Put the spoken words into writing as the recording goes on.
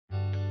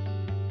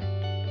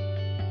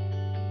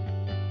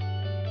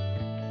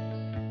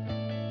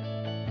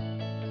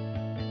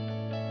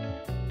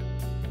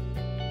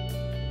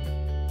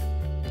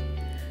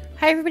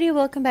Hi everybody,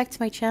 welcome back to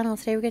my channel.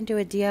 Today we're going to do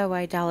a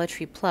DIY Dollar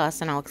Tree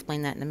Plus, and I'll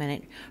explain that in a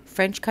minute.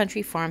 French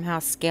Country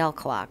Farmhouse scale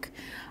clock.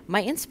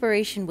 My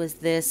inspiration was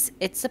this.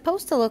 It's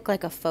supposed to look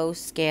like a faux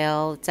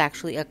scale. It's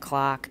actually a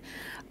clock.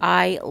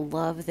 I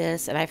love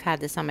this, and I've had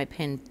this on my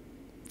pin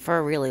for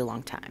a really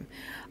long time.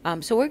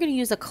 So we're going to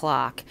use a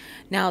clock.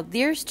 Now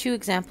there's two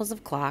examples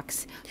of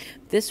clocks.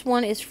 This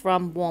one is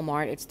from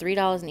Walmart. It's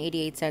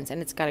 $3.88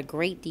 and it's got a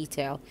great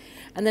detail.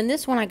 And then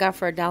this one I got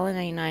for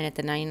 $1.99 at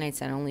the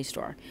 99-cent only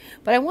store.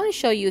 But I want to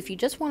show you, if you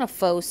just want a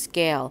faux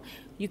scale,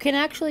 you can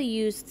actually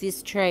use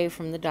this tray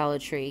from the Dollar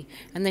Tree,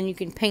 and then you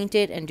can paint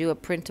it and do a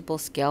printable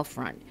scale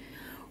front.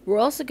 We're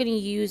also going to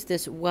use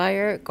this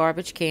wire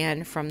garbage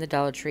can from the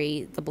Dollar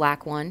Tree, the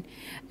black one,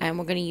 and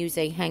we're going to use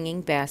a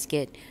hanging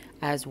basket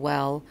as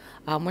well.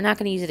 We're not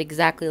going to use it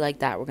exactly like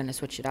that. We're going to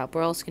switch it up.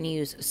 We're also going to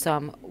use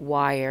some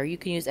wire. You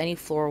can use any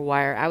floral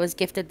wire. I was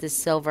gifted this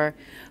silver,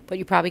 but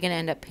you're probably going to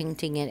end up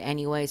painting it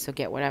anyway, so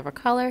get whatever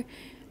color.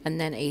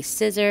 And then a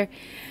scissor.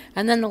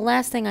 And then the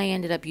last thing I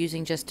ended up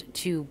using just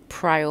to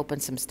pry open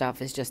some stuff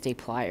is just a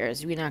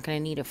pliers. We're not going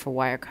to need it for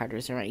wire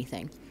cutters or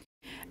anything.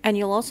 And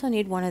you'll also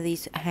need one of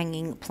these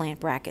hanging plant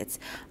brackets.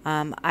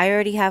 I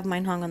already have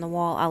mine hung on the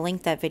wall. I'll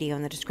link that video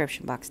in the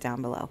description box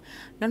down below.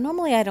 Now,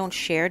 normally I don't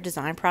share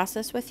design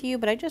process with you,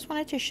 but I just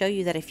wanted to show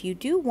you that if you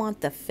do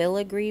want the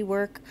filigree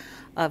work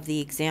of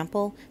the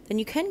example, then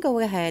you can go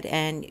ahead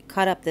and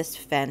cut up this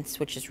fence,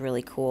 which is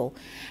really cool.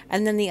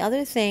 And then the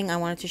other thing I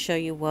wanted to show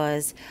you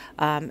was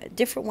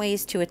different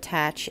ways to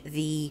attach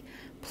the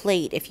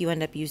plate if you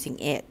end up using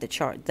it,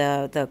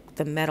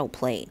 the metal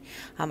plate.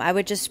 I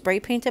would just spray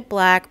paint it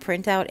black,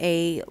 print out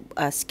a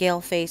scale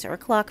face or a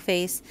clock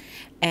face,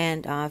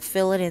 and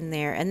fill it in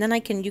there. And then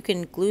you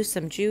can glue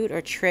some jute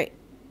or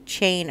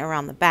chain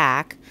around the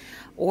back,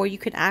 or you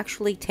can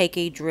actually take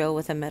a drill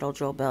with a metal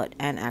drill bit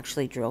and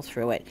actually drill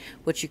through it,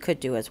 which you could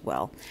do as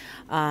well.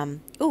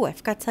 Oh, I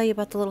forgot to tell you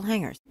about the little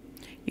hangers.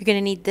 You're going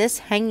to need this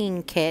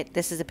hanging kit.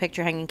 This is a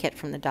picture hanging kit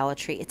from the Dollar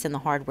Tree. It's in the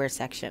hardware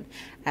section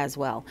as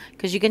well,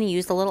 because you're going to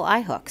use the little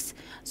eye hooks.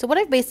 So what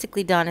I've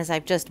basically done is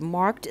I've just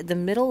marked the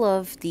middle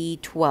of the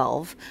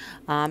 12,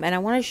 and I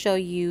want to show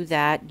you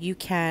that you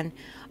can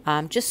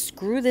just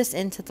screw this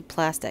into the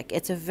plastic.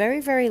 It's a very,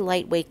 very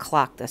lightweight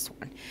clock, this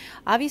one.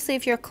 Obviously,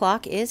 if your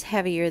clock is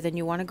heavier, then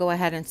you want to go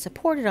ahead and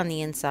support it on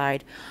the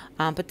inside.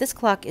 But this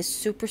clock is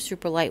super,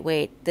 super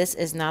lightweight. This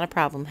is not a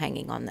problem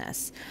hanging on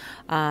this.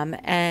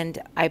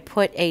 And I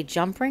put a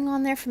jump ring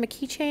on there from a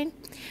keychain.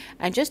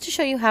 And just to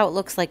show you how it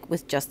looks like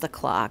with just the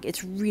clock,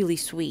 it's really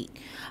sweet.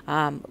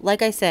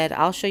 Like I said,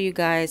 I'll show you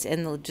guys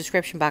in the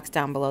description box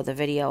down below the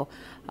video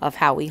of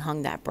how we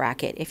hung that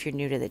bracket if you're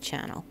new to the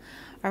channel.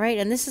 Alright,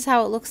 and this is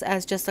how it looks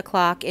as just a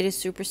clock. It is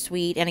super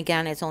sweet, and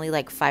again, it's only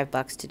like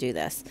 $5 to do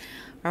this.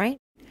 Alright,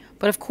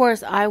 but of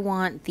course I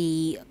want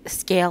the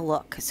scale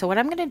look. So what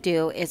I'm going to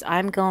do is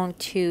I'm going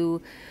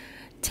to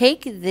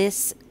take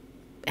this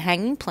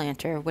hanging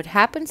planter, what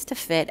happens to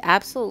fit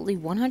absolutely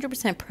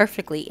 100%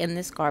 perfectly in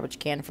this garbage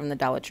can from the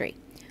Dollar Tree.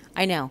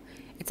 I know,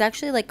 it's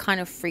actually like kind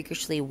of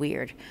freakishly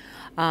weird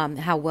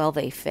how well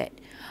they fit.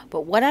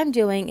 But what I'm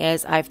doing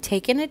is I've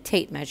taken a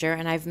tape measure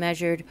and I've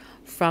measured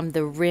from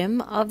the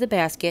rim of the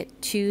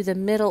basket to the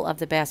middle of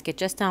the basket,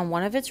 just down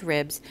one of its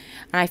ribs,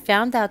 and I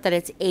found out that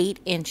it's 8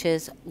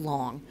 inches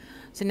long.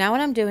 So now what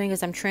I'm doing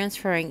is I'm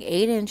transferring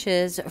 8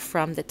 inches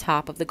from the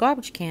top of the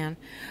garbage can,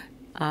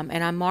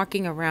 and I'm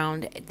marking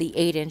around the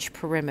 8-inch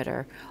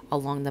perimeter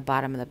along the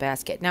bottom of the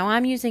basket. Now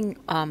I'm using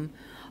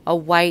a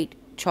white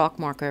chalk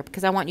marker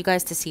because I want you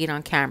guys to see it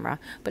on camera,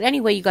 but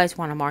anyway you guys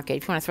want to mark it.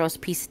 If you want to throw a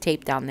piece of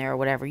tape down there or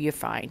whatever, you're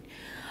fine.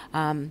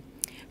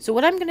 So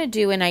what I'm going to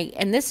do,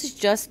 and this is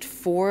just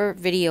for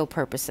video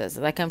purposes,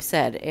 like I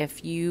said,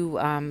 if you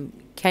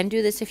can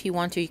do this if you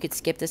want to, you could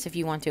skip this if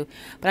you want to,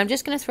 but I'm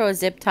just going to throw a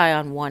zip tie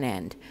on one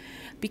end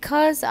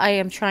because I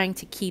am trying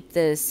to keep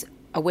this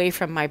away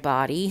from my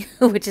body,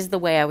 which is the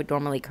way I would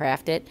normally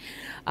craft it.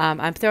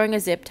 I'm throwing a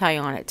zip tie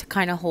on it to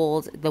kind of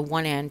hold the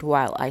one end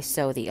while I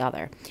sew the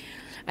other.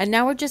 And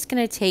now we're just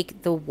going to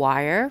take the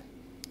wire,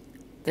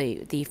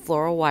 the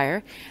floral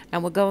wire,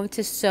 and we're going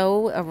to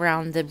sew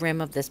around the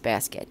rim of this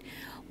basket.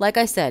 Like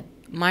I said,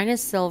 mine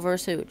is silver,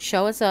 so it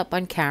shows up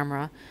on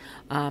camera.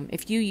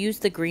 If you use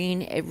the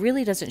green, it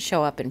really doesn't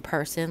show up in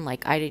person.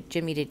 Like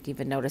Jimmy didn't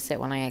even notice it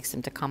when I asked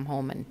him to come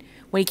home. And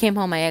when he came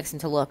home, I asked him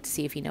to look to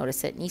see if he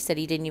noticed it. And he said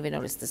he didn't even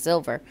notice the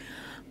silver.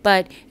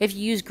 But if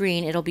you use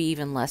green, it'll be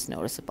even less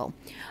noticeable.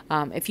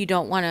 If you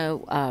don't want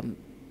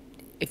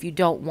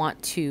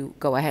to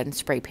go ahead and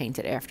spray paint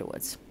it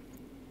afterwards.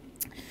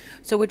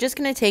 So we're just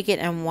going to take it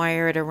and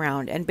wire it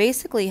around. And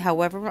basically,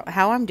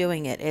 how I'm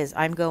doing it is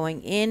I'm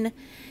going in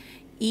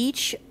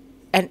each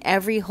and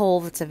every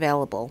hole that's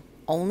available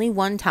only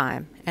one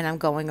time, and I'm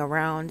going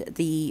around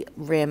the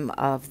rim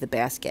of the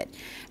basket.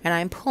 And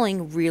I'm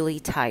pulling really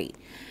tight.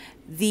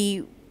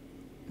 The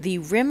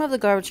rim of the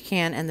garbage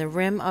can and the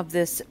rim of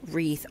this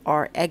wreath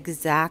are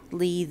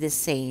exactly the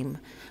same.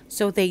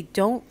 So they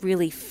don't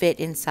really fit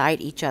inside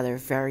each other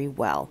very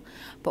well.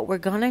 But we're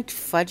going to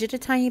fudge it a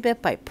tiny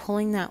bit by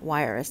pulling that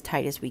wire as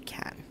tight as we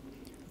can.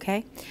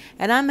 Okay,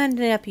 and I'm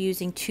ending up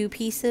using 2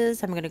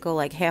 pieces. I'm going to go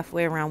like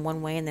halfway around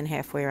one way and then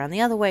halfway around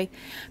the other way,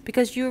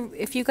 because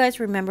if you guys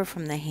remember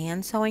from the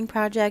hand sewing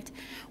project,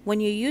 when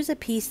you use a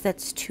piece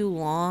that's too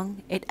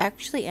long, it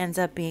actually ends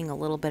up being a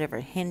little bit of a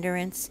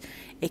hindrance.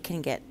 It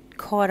can get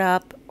caught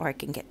up, or it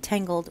can get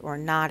tangled or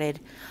knotted,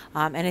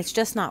 and it's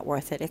just not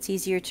worth it. It's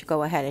easier to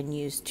go ahead and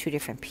use 2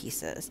 different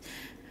pieces.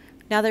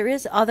 Now there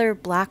is other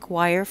black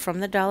wire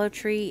from the Dollar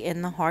Tree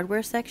in the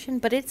hardware section,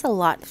 but it's a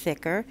lot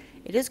thicker.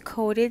 It is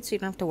coated, so you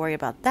don't have to worry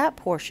about that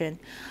portion,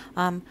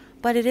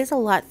 but it is a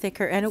lot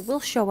thicker, and it will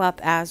show up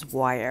as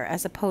wire,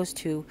 as opposed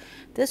to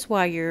this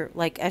wire,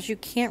 like, as you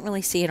can't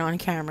really see it on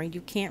camera,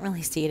 you can't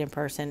really see it in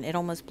person. It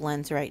almost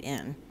blends right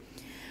in.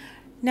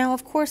 Now,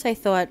 of course, I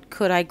thought,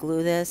 could I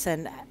glue this?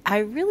 And I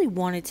really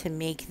wanted to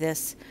make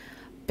this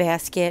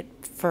basket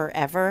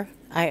forever.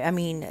 I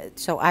mean,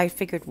 so I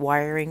figured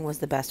wiring was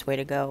the best way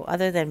to go.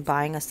 Other than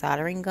buying a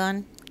soldering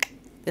gun,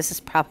 this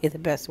is probably the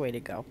best way to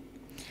go.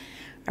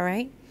 All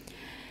right.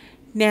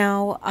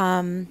 Now,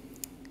 I'm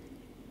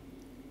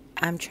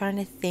trying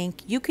to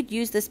think. You could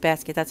use this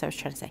basket. That's what I was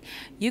trying to say.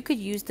 You could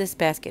use this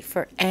basket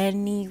for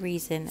any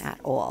reason at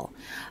all.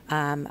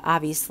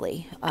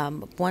 Obviously,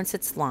 once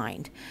it's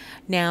lined.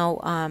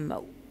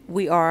 Now,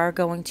 we are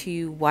going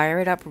to wire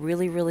it up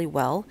really, really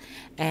well,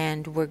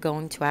 and we're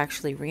going to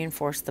actually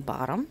reinforce the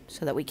bottom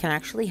so that we can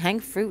actually hang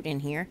fruit in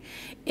here.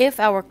 If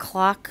our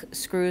clock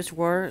screws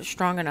were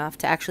strong enough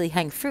to actually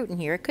hang fruit in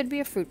here, it could be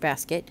a fruit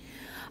basket,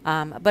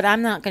 but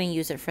I'm not going to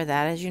use it for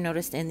that. As you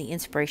noticed in the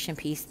inspiration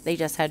piece, they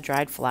just had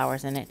dried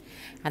flowers in it,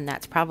 and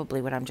that's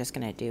probably what I'm just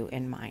going to do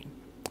in mine.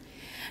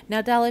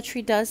 Now, Dollar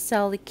Tree does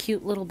sell the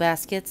cute little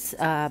baskets.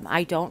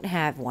 I don't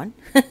have one.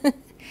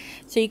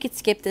 So you could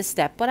skip this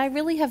step, but I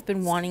really have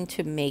been wanting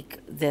to make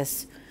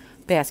this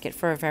basket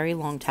for a very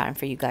long time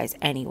for you guys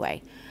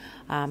anyway.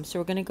 So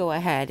we're going to go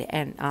ahead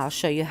and I'll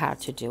show you how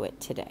to do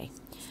it today.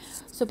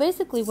 So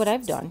basically what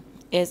I've done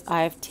is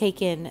I've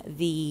taken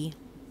the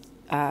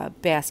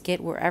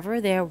basket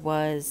wherever there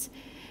was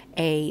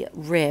a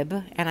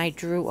rib, and I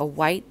drew a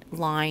white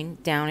line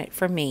down it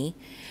for me,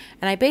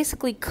 and I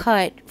basically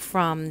cut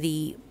from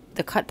the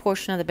cut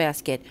portion of the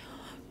basket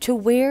to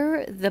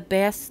where the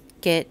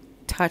basket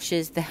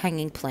touches the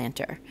hanging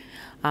planter.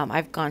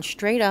 I've gone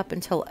straight up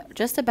until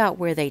just about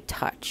where they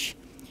touch.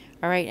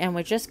 All right, and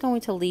we're just going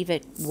to leave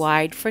it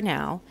wide for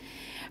now.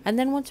 And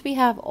then once we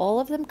have all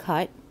of them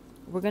cut,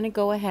 we're going to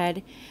go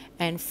ahead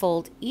and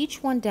fold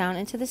each one down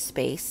into the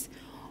space,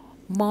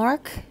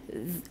 mark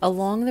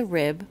along the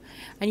rib,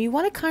 and you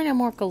want to kind of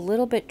mark a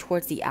little bit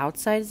towards the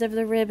outsides of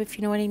the rib, if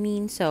you know what I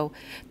mean, so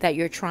that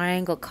your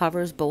triangle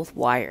covers both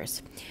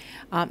wires.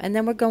 And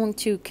then we're going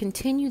to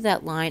continue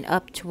that line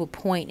up to a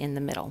point in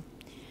the middle.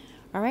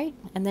 All right,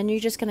 and then you're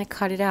just going to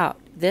cut it out.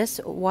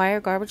 This wire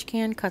garbage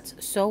can cuts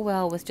so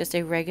well with just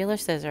a regular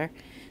scissor.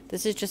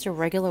 This is just a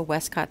regular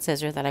Westcott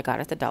scissor that I got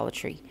at the Dollar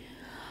Tree.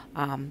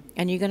 And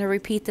you're going to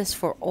repeat this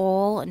for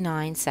all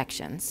 9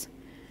 sections.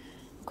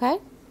 Okay?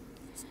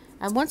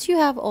 And once you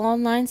have all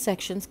 9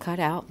 sections cut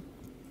out,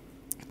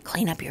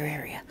 clean up your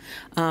area.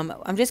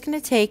 I'm just going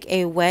to take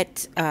a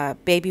wet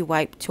baby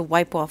wipe to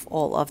wipe off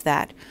all of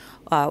that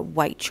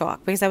white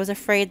chalk, because I was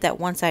afraid that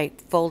once I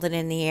folded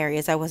in the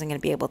areas I wasn't going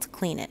to be able to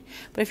clean it.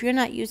 But if you're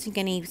not using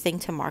anything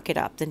to mark it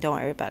up, then don't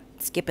worry about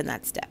skipping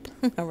that step.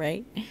 All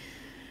right.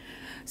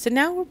 So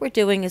now what we're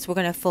doing is we're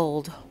going to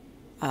fold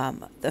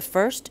the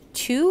first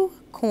 2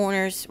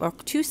 corners or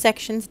 2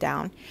 sections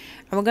down,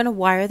 and we're going to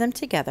wire them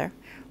together.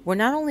 We're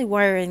not only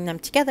wiring them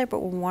together, but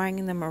we're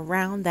wiring them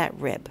around that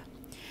rib.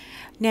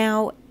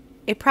 Now,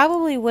 it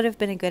probably would have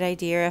been a good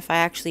idea if I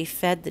actually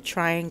fed the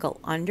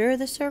triangle under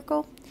the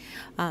circle,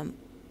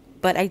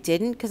 but I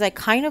didn't, because I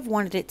kind of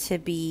wanted it to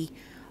be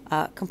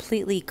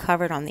completely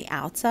covered on the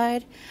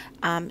outside.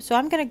 So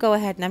I'm going to go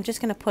ahead and I'm just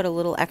going to put a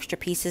little extra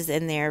pieces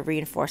in there,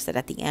 reinforce it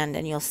at the end,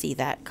 and you'll see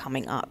that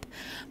coming up.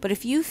 But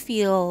if you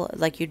feel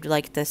like you'd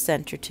like the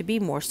center to be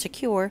more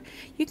secure,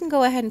 you can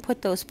go ahead and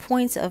put those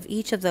points of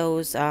each of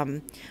those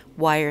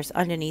wires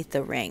underneath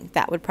the ring.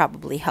 That would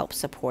probably help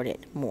support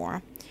it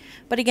more.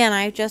 But again,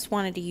 I just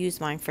wanted to use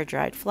mine for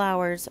dried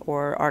flowers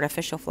or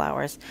artificial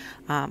flowers.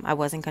 I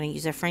wasn't going to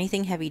use it for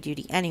anything heavy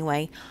duty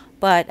anyway,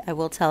 but I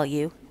will tell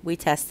you, we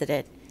tested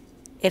it.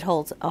 It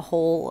holds a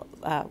whole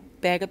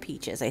bag of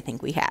peaches, I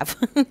think we have.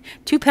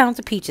 2 pounds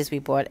of peaches we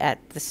bought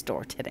at the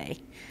store today.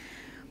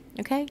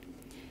 Okay?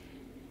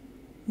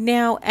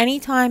 Now,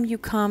 anytime you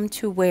come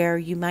to where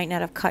you might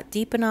not have cut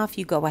deep enough,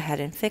 you go ahead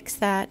and fix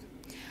that.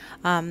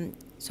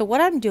 So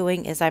what I'm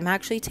doing is I'm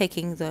actually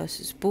taking the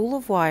spool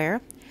of wire.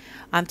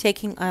 I'm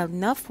taking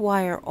enough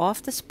wire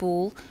off the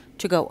spool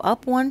to go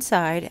up one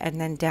side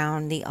and then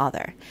down the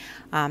other.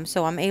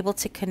 So I'm able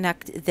to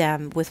connect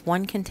them with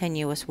one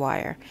continuous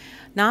wire.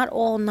 Not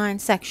all 9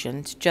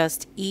 sections,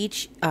 just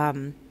each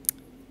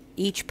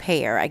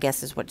pair, I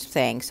guess is what it's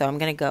saying. So I'm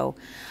going to go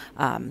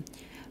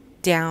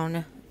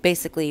down,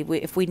 basically,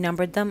 if we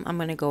numbered them, I'm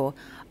going to go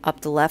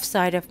up the left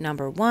side of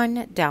number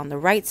 1, down the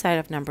right side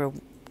of number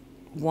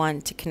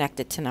 1 to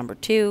connect it to number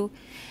 2.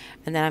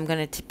 And then I'm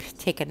going to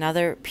take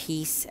another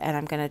piece, and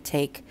I'm going to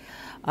take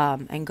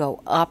and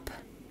go up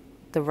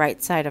the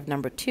right side of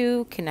number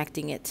 2,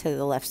 connecting it to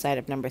the left side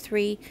of number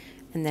 3,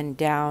 and then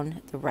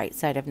down the right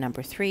side of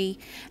number 3,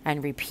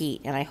 and repeat.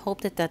 And I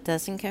hope that that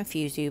doesn't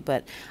confuse you,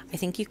 but I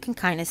think you can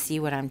kind of see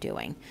what I'm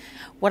doing.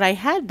 What I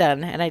had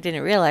done, and I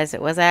didn't realize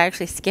it, was I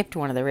actually skipped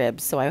one of the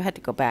ribs, so I had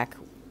to go back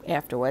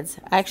afterwards.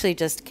 I actually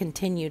just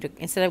continued,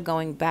 instead of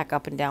going back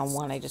up and down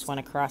one, I just went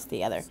across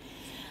the other.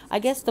 I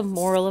guess the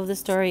moral of the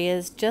story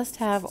is just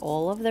have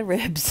all of the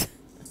ribs,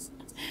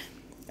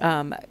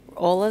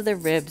 all of the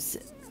ribs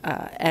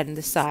and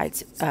the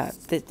sides,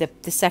 the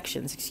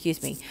sections,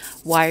 excuse me,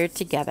 wired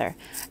together,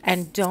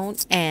 and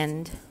don't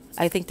end.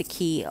 I think the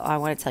key I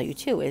want to tell you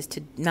too is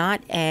to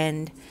not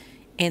end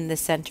in the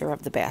center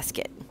of the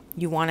basket.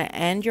 You want to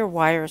end your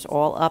wires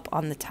all up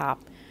on the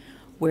top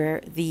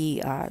where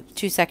the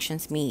two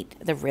sections meet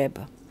the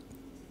rib.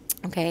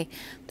 Okay,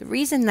 the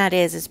reason that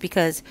is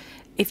because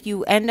if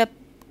you end up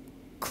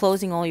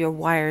closing all your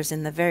wires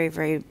in the very,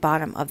 very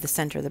bottom of the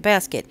center of the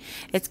basket,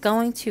 it's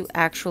going to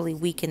actually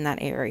weaken that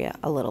area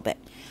a little bit.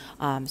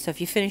 So if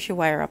you finish your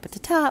wire up at the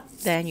top,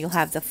 then you'll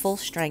have the full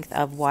strength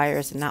of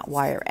wires and not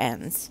wire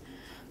ends,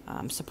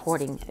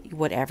 supporting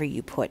whatever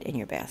you put in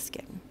your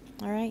basket.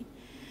 All right.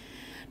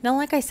 Now,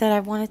 like I said,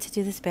 I've wanted to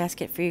do this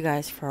basket for you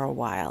guys for a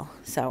while,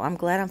 so I'm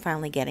glad I'm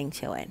finally getting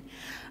to it.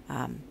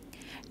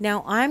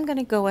 Now I'm going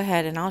to go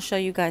ahead and I'll show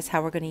you guys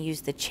how we're going to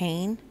use the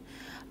chain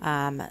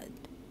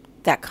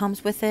that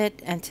comes with it,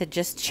 and to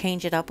just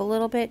change it up a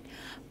little bit.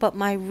 But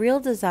my real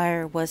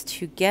desire was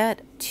to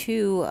get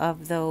 2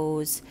 of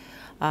those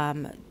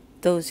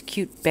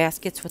cute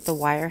baskets with the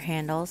wire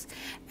handles,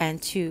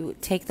 and to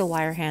take the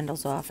wire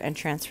handles off and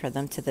transfer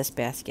them to this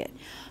basket.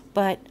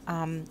 But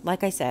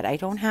like I said, I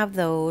don't have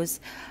those,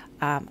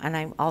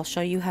 and I'll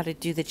show you how to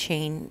do the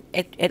chain.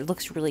 It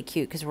looks really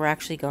cute because we're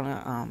actually going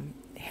to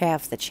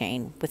have the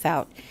chain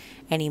without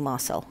any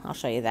muscle. I'll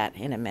show you that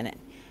in a minute.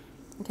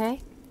 Okay.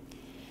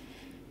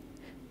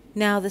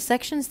 Now the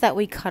sections that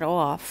we cut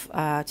off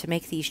to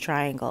make these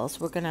triangles,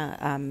 we're going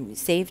to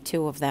save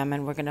 2 of them,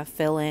 and we're going to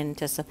fill in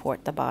to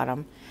support the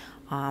bottom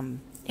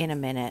in a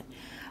minute.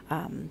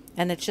 And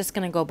it's just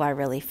going to go by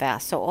really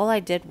fast. So all I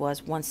did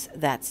was, once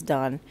that's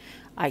done,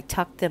 I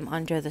tucked them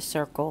under the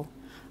circle.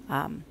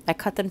 I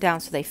cut them down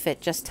so they fit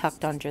just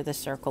tucked under the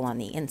circle on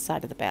the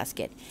inside of the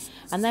basket.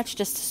 And that's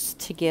just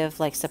to give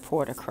like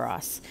support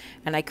across.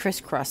 And I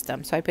crisscrossed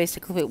them. So I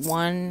basically put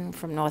 1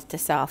 from north to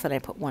south, and I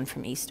put 1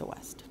 from east to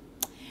west.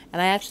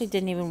 And I actually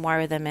didn't even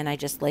wire them in. I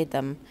just laid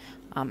them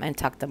and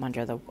tucked them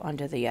under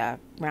the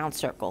round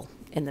circle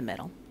in the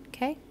middle.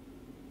 Okay.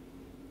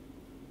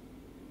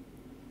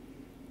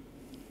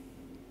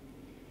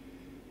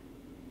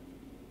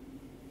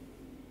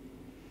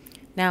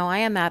 Now I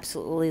am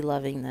absolutely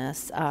loving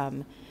this.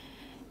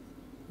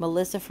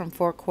 Melissa from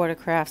 4 Quarter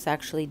Crafts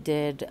actually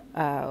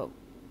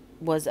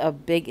was a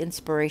big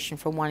inspiration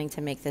for wanting to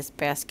make this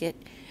basket.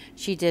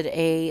 She did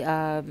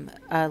a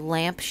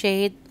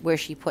lampshade where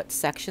she put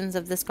sections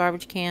of this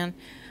garbage can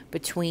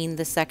between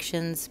the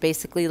sections,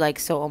 basically like,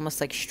 so almost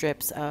like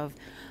strips of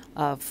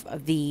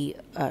the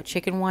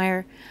chicken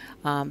wire.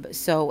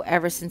 So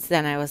ever since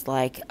then I was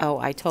like, oh,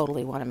 I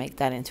totally want to make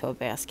that into a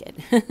basket.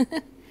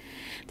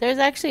 There's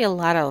actually a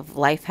lot of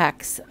life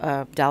hacks,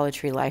 Dollar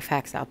Tree life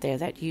hacks out there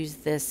that use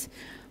this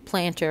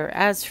planter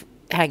as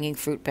hanging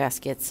fruit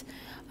baskets,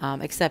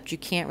 except you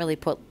can't really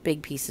put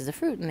big pieces of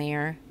fruit in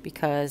there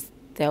because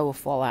they will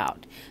fall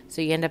out.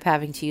 So you end up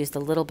having to use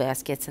the little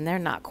baskets, and they're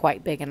not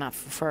quite big enough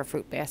for a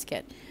fruit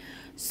basket.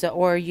 So,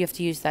 or you have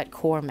to use that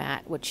core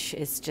mat, which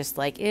is just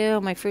like, ew,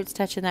 my fruit's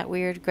touching that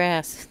weird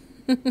grass.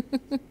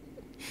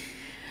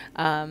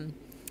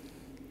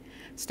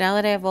 So now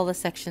that I have all the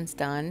sections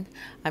done,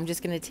 I'm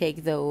just going to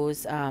take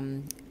those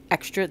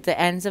the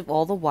ends of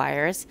all the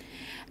wires,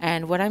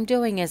 and what I'm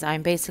doing is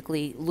I'm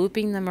basically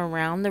looping them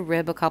around the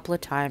rib a couple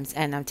of times,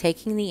 and I'm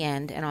taking the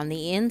end, and on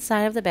the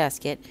inside of the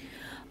basket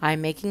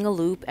I'm making a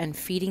loop and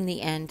feeding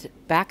the end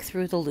back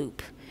through the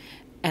loop,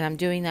 and I'm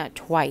doing that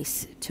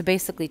twice to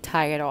basically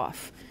tie it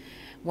off.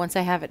 Once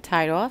I have it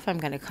tied off, I'm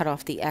going to cut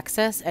off the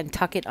excess and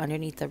tuck it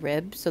underneath the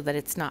rib so that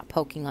it's not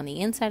poking on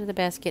the inside of the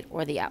basket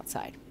or the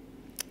outside.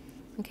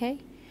 Okay,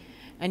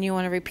 and you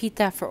want to repeat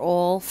that for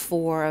all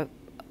 4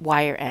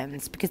 wire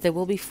ends, because there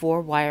will be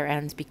 4 wire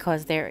ends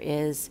because there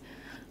is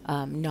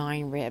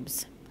 9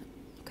 ribs.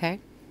 Okay.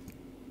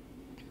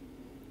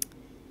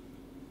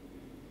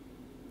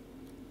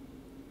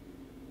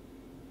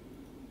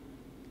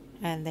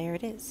 And there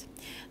it is.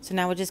 So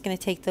now we're just going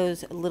to take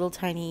those little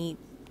tiny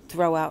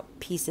throw out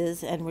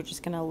pieces, and we're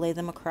just going to lay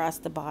them across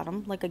the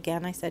bottom, like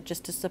again I said,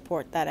 just to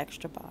support that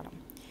extra bottom.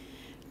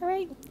 All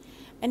right,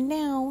 and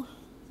now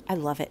I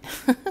love it.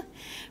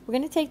 We're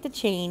going to take the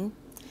chain,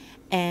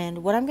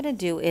 and what I'm going to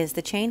do is,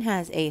 the chain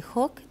has a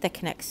hook that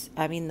connects,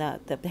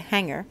 the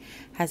hanger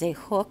has a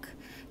hook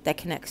that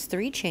connects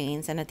 3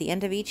 chains, and at the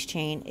end of each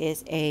chain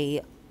is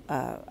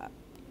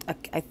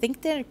I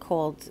think they're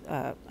called,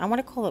 I want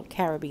to call them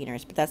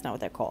carabiners, but that's not what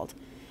they're called.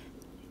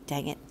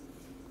 Dang it.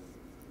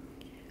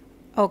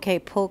 Okay,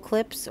 pull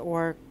clips,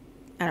 or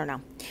I don't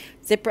know.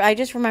 Zipper, I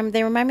just remember,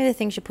 they remind me of the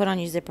things you put on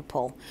your zipper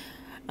pull.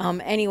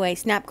 Anyway,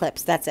 snap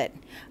clips, that's it.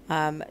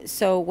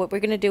 So what we're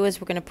going to do is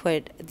we're going to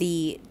put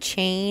the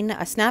chain,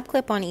 a snap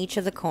clip on each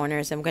of the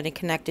corners. I'm going to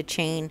connect a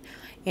chain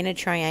in a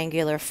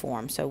triangular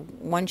form. So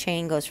one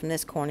chain goes from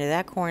this corner to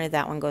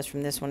that one goes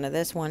from this one to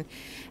this one,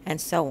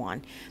 and so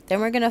on. Then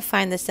we're going to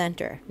find the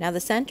center. Now the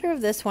center of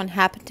this one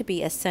happened to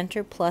be a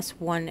center plus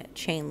one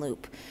chain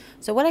loop.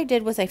 So what I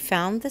did was I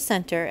found the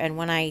center, and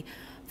when I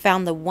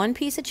found the one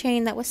piece of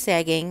chain that was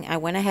sagging, I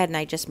went ahead and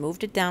I just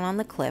moved it down on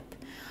the clip.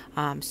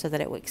 So that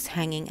it was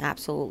hanging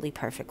absolutely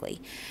perfectly.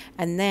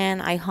 And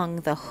then I hung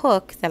the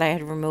hook that I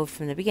had removed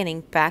from the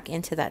beginning back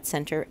into that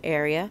center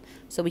area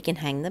so we can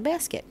hang the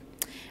basket.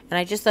 And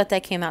I just thought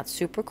that came out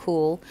super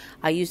cool.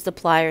 I used the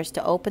pliers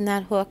to open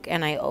that hook,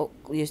 and I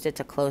used it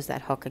to close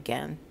that hook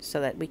again so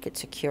that we could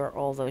secure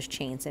all those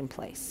chains in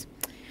place.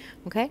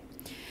 Okay.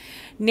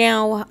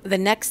 Now the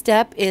next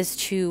step is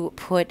to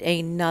put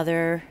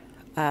another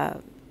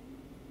hook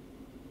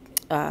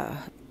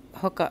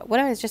up. What,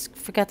 I just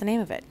forgot the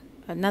name of it.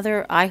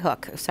 Another eye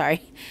hook,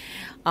 sorry,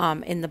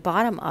 in the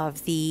bottom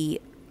of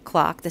the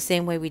clock, the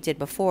same way we did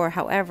before.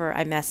 However,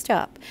 I messed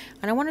up,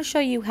 and I want to show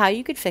you how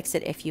you could fix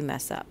it if you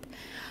mess up.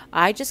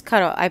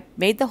 I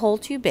made the hole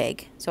too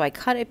big, so I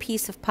cut a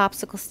piece of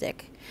popsicle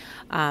stick,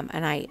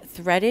 and I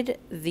threaded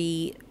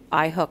the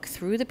eye hook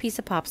through the piece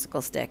of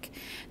popsicle stick.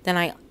 Then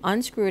I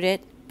unscrewed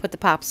it, put the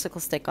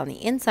popsicle stick on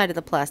the inside of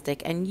the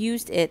plastic, and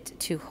used it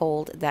to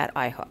hold that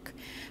eye hook.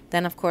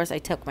 Then, of course, I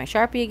took my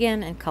Sharpie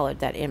again and colored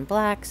that in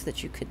black so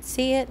that you could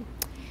see it.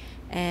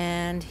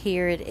 And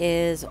here it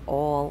is,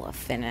 all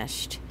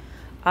finished.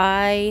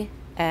 I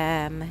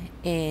am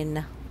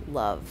in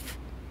love.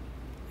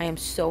 I am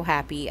so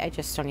happy. I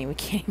just can't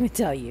even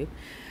tell you.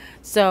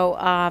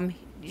 So,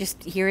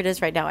 just here it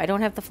is right now. I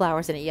don't have the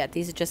flowers in it yet.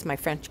 These are just my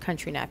French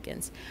country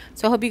napkins.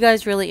 So I hope you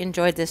guys really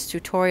enjoyed this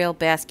tutorial,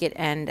 basket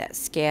and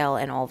scale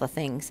and all the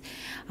things.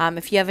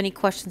 If you have any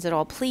questions at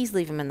all, please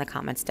leave them in the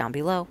comments down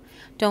below.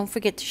 Don't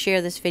forget to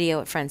share this video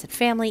with friends and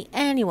family.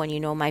 Anyone you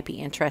know might be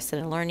interested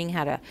in learning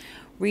how to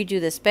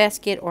redo this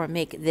basket or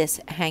make this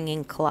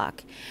hanging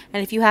clock.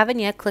 And if you haven't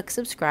yet, click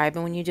subscribe,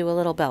 and when you do, a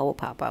little bell will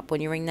pop up.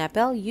 When you ring that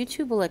bell,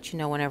 YouTube will let you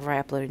know whenever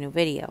I upload a new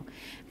video.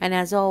 And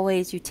as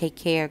always, you take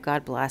care,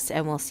 God bless,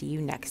 and we'll see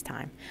you next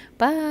time.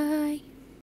 Bye!